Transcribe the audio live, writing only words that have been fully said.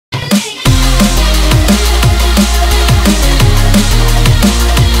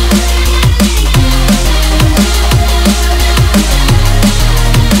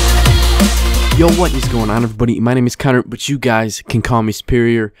Yo, what is going on, everybody? My name is Connor, but you guys can call me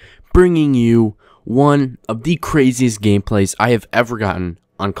Superior, bringing you one of the craziest gameplays I have ever gotten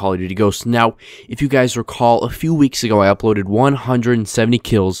on Call of Duty Ghosts. Now, if you guys recall, a few weeks ago I uploaded 170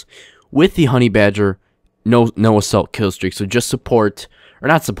 kills with the Honey Badger no assault kill streak, so just support, or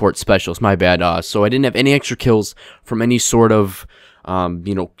not support, specials, my bad. So I didn't have any extra kills from any sort of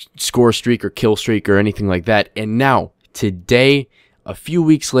score streak or kill streak or anything like that. And now, today, a few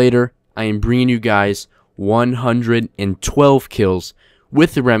weeks later, I am bringing you guys 112 kills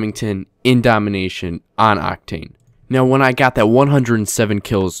with the Remington in domination on Octane. Now, when I got that 107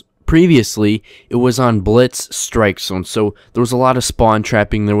 kills previously, it was on Blitz Strike Zone, so there was a lot of spawn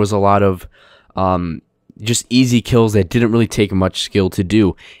trapping, there was a lot of just easy kills that didn't really take much skill to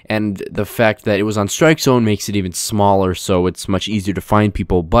do, and the fact that it was on Strike Zone makes it even smaller, so it's much easier to find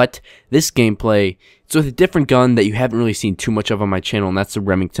people. But this gameplay, it's with a different gun that you haven't really seen too much of on my channel, and that's the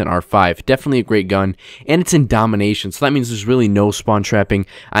Remington R5. Definitely a great gun, and it's in domination, so that means there's really no spawn trapping.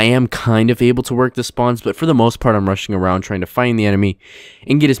 I am kind of able to work the spawns, but for the most part I'm rushing around trying to find the enemy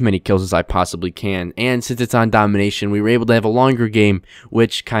and get as many kills as I possibly can. And since it's on domination, we were able to have a longer game,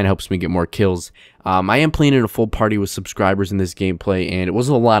 which kind of helps me get more kills. I am playing in a full party with subscribers in this gameplay, and it was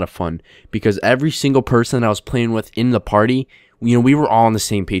a lot of fun because every single person I was playing with in the party, we were all on the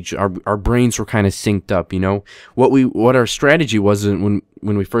same page. Our brains were kind of synced up. What our strategy was when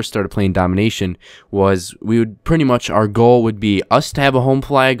we first started playing domination was we would pretty much, our goal would be us to have a home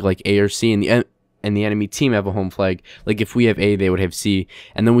flag like A or C, and the enemy team have a home flag. Like if we have A, they would have C,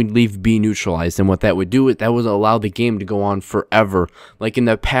 and then we'd leave B neutralized. And what that would do, that would allow the game to go on forever. Like in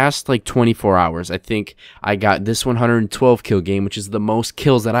the past 24 hours, I think I got this 112 kill game, which is the most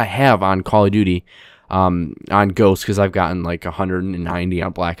kills that I have on Call of Duty. On Ghost, because I've gotten like 190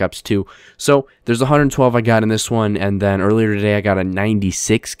 on Black Ops 2. So there's 112 I got in this one, and then earlier today I got a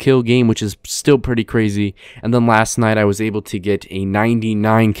 96 kill game, which is still pretty crazy. And then last night I was able to get a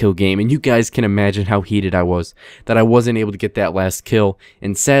 99 kill game, and you guys can imagine how heated I was that I wasn't able to get that last kill.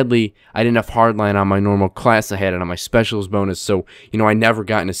 And sadly, I didn't have hardline on my normal class. I had it on my specials bonus, so I never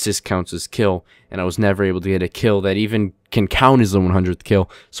got an assist counts as kill, and I was never able to get a kill that even can count as the 100th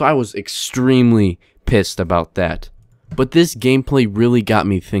kill. So I was extremely pissed about that. But this gameplay really got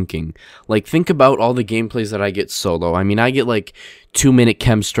me thinking. Like, think about all the gameplays that I get solo. I mean, I get like 2-minute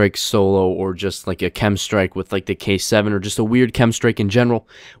chem strike solo, or just like a chem strike with like the K7, or just a weird chem strike in general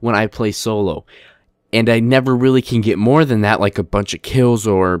when I play solo. And I never really can get more than that, like a bunch of kills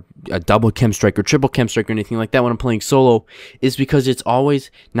or a double chem strike or triple chem strike or anything like that when I'm playing solo, is because it's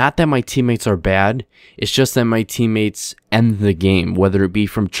always not that my teammates are bad, it's just that my teammates end the game, whether it be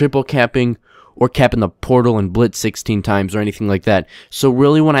from triple capping or capping the portal and blitz 16 times or anything like that. So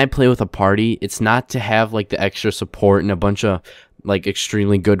really, when I play with a party, it's not to have like the extra support and a bunch of like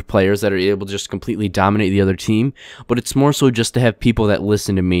extremely good players that are able to just completely dominate the other team, but it's more so just to have people that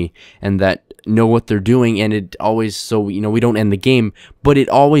listen to me and that know what they're doing. And it always, so we don't end the game, but it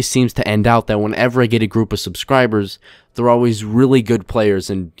always seems to end out that whenever I get a group of subscribers, they're always really good players,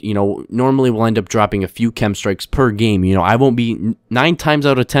 and normally we'll end up dropping a few chem strikes per game. I won't be 9 times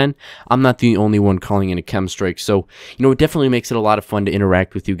out of 10, I'm not the only one calling in a chem strike. So it definitely makes it a lot of fun to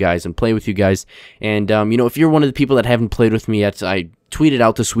interact with you guys and play with you guys. And if you're one of the people that haven't played with me yet, I tweeted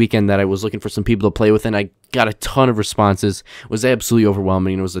out this weekend that I was looking for some people to play with, and I got a ton of responses. It was absolutely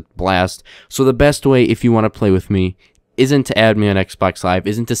overwhelming, and it was a blast. So the best way, if you want to play with me, isn't to add me on Xbox Live,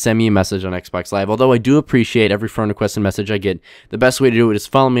 isn't to send me a message on Xbox Live, although I do appreciate every friend request and message I get. The best way to do it is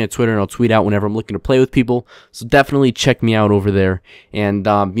follow me on Twitter, and I'll tweet out whenever I'm looking to play with people, so definitely check me out over there. And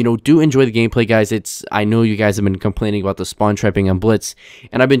do enjoy the gameplay, guys. I know you guys have been complaining about the spawn trapping on Blitz,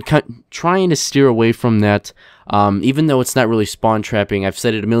 and I've been trying to steer away from that. Even though it's not really spawn trapping, I've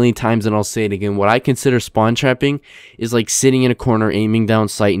said it a million times and I'll say it again. What I consider spawn trapping is like sitting in a corner, aiming down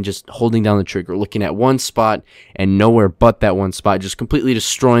sight, and just holding down the trigger, looking at one spot and nowhere but that one spot, just completely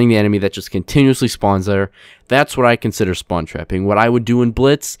destroying the enemy that just continuously spawns there. That's what I consider spawn trapping. What I would do in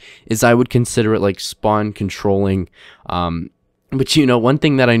Blitz is I would consider it like spawn controlling. But one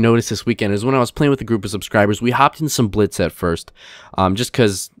thing that I noticed this weekend is when I was playing with a group of subscribers, we hopped in some Blitz at first, just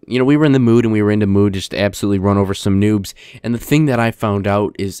because, we were in the mood, and we were in the mood just to absolutely run over some noobs. And the thing that I found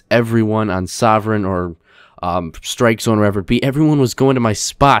out is everyone on Sovereign or Strike Zone, wherever it be, everyone was going to my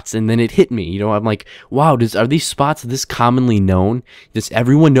spots, and then it hit me. I'm like, wow, are these spots this commonly known? Does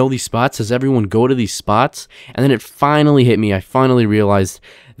everyone know these spots? Does everyone go to these spots? And then it finally hit me. I finally realized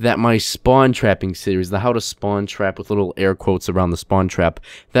that my spawn trapping series, the how to spawn trap with little air quotes around the spawn trap,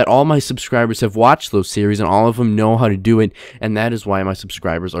 that all my subscribers have watched those series, and all of them know how to do it, and that is why my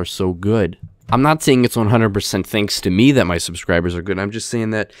subscribers are so good. I'm not saying it's 100% thanks to me that my subscribers are good. I'm just saying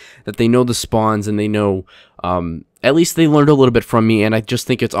that they know the spawns, and they know, at least they learned a little bit from me. And I just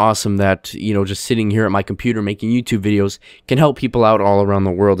think it's awesome that, you know, just sitting here at my computer making YouTube videos can help people out all around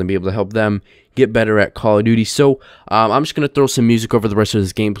the world and be able to help them get better at Call of Duty. So I'm just going to throw some music over the rest of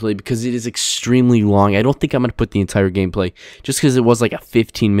this gameplay because it is extremely long. I don't think I'm going to put the entire gameplay just because it was like a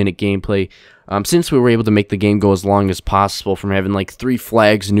 15-minute gameplay. Since we were able to make the game go as long as possible from having like 3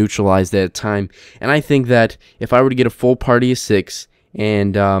 flags neutralized at a time. And I think that if I were to get a full party of 6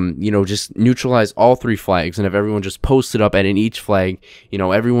 and, you know, just neutralize all 3 flags and have everyone just posted up at each flag, you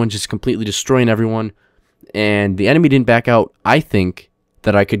know, everyone just completely destroying everyone, and the enemy didn't back out, I think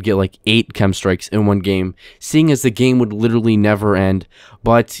that I could get like 8 chem strikes in one game, seeing as the game would literally never end.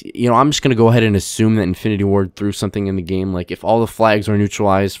 But, you know, I'm just going to go ahead and assume that Infinity Ward threw something in the game. Like, if all the flags are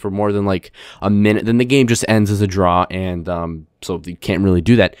neutralized for more than like a minute, then the game just ends as a draw, and so you can't really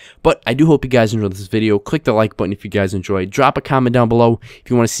do that. But I do hope you guys enjoyed this video. Click the like button if you guys enjoyed. Drop a comment down below if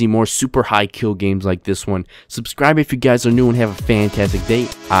you want to see more super high kill games like this one. Subscribe if you guys are new, and have a fantastic day.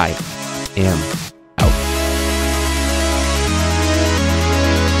 I am